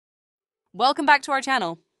Welcome back to our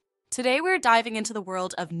channel. Today we're diving into the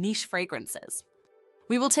world of niche fragrances.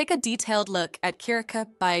 We will take a detailed look at Kirke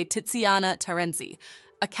by Tiziana Terenzi,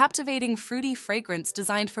 a captivating fruity fragrance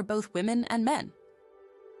designed for both women and men.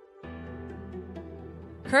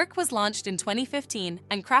 Kirke was launched in 2015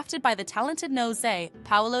 and crafted by the talented nose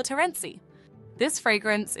Paolo Terenzi. This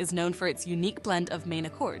fragrance is known for its unique blend of main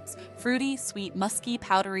accords: fruity, sweet, musky,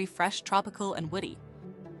 powdery, fresh, tropical, and woody.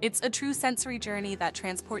 It's a true sensory journey that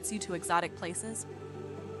transports you to exotic places.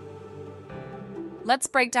 Let's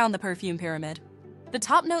break down the perfume pyramid. The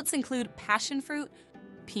top notes include passionfruit,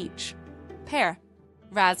 peach, pear,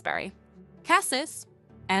 raspberry, cassis,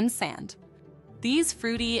 and sand. These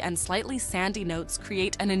fruity and slightly sandy notes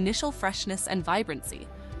create an initial freshness and vibrancy.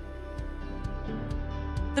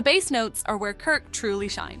 The base notes are where Kirke truly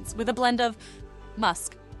shines, with a blend of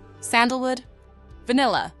musk, sandalwood,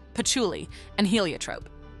 vanilla, patchouli, and heliotrope.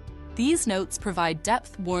 These notes provide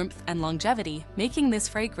depth, warmth, and longevity, making this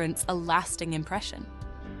fragrance a lasting impression.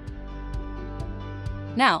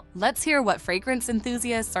 Now, let's hear what fragrance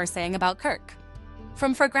enthusiasts are saying about Kirke.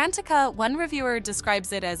 From Fragrantica, one reviewer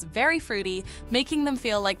describes it as very fruity, making them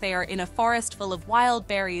feel like they are in a forest full of wild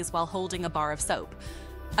berries while holding a bar of soap.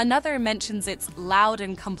 Another mentions its loud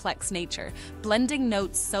and complex nature, blending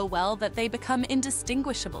notes so well that they become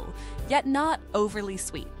indistinguishable, yet not overly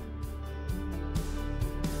sweet.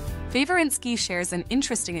 Faverinsky shares an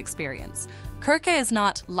interesting experience. Kirke is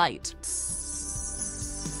not light.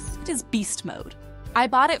 It is beast mode. I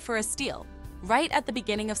bought it for a steal, right at the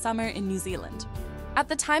beginning of summer in New Zealand. At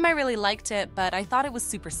the time I really liked it, but I thought it was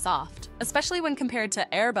super soft, especially when compared to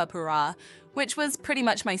Herba Pura, which was pretty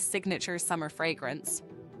much my signature summer fragrance.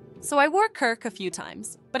 So I wore Kirke a few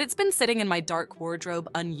times, but it's been sitting in my dark wardrobe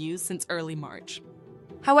unused since early March.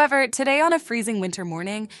 However, today on a freezing winter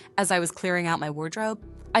morning, as I was clearing out my wardrobe,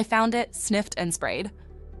 I found it, sniffed, and sprayed.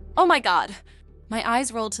 Oh my god! My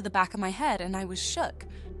eyes rolled to the back of my head and I was shook.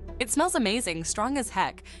 It smells amazing, strong as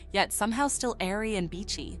heck, yet somehow still airy and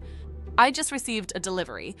beachy. I just received a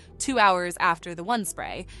delivery 2 hours after the one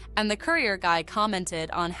spray, and the courier guy commented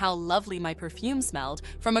on how lovely my perfume smelled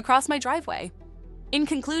from across my driveway. In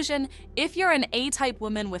conclusion, if you're an A-type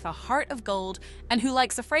woman with a heart of gold and who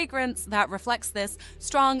likes a fragrance that reflects this,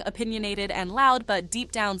 strong, opinionated, and loud but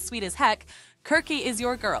deep down sweet as heck, Kirke is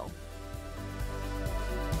your girl.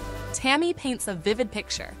 Tammy paints a vivid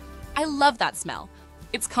picture. I love that smell.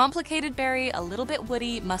 It's complicated berry, a little bit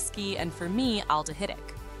woody, musky, and for me, aldehydic.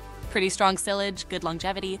 Pretty strong sillage, good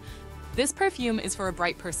longevity. This perfume is for a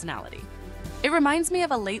bright personality. It reminds me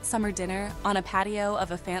of a late summer dinner on a patio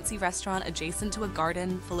of a fancy restaurant adjacent to a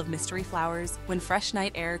garden full of mystery flowers when fresh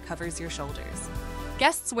night air covers your shoulders.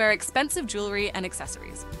 Guests wear expensive jewelry and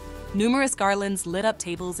accessories. Numerous garlands lit up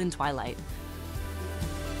tables in twilight.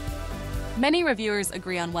 Many reviewers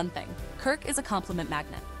agree on one thing: Kirke is a compliment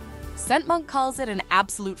magnet. Scent Monk calls it an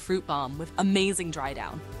absolute fruit bomb with amazing dry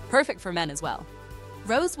down, perfect for men as well.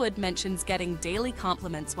 Rosewood mentions getting daily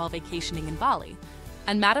compliments while vacationing in Bali,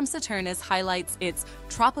 and Madame Saturnus highlights its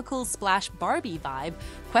tropical splash Barbie vibe,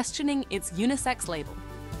 questioning its unisex label.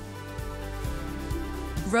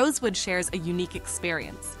 Rosewood shares a unique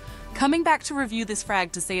experience, coming back to review this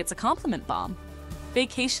frag to say it's a compliment bomb.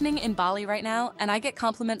 Vacationing in Bali right now, and I get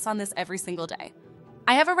compliments on this every single day.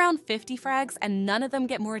 I have around 50 frags and none of them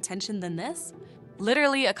get more attention than this.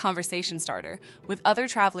 Literally a conversation starter, with other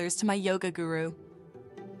travelers to my yoga guru,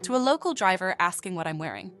 to a local driver asking what I'm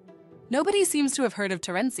wearing. Nobody seems to have heard of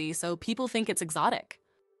Terenzi, so people think it's exotic.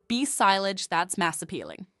 Beast silage, that's mass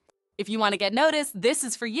appealing. If you want to get noticed, this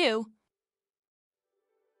is for you.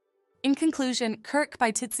 In conclusion, Kirke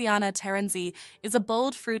by Tiziana Terenzi is a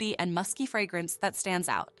bold, fruity, and musky fragrance that stands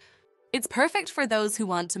out. It's perfect for those who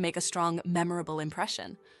want to make a strong, memorable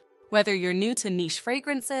impression. Whether you're new to niche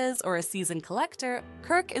fragrances or a seasoned collector,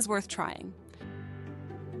 Kirke is worth trying.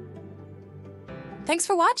 Thanks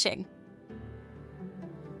for watching.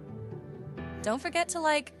 Don't forget to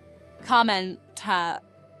like, comment,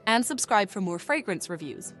 and subscribe for more fragrance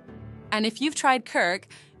reviews. And if you've tried Kirke,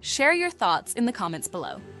 share your thoughts in the comments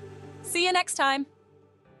below. See you next time!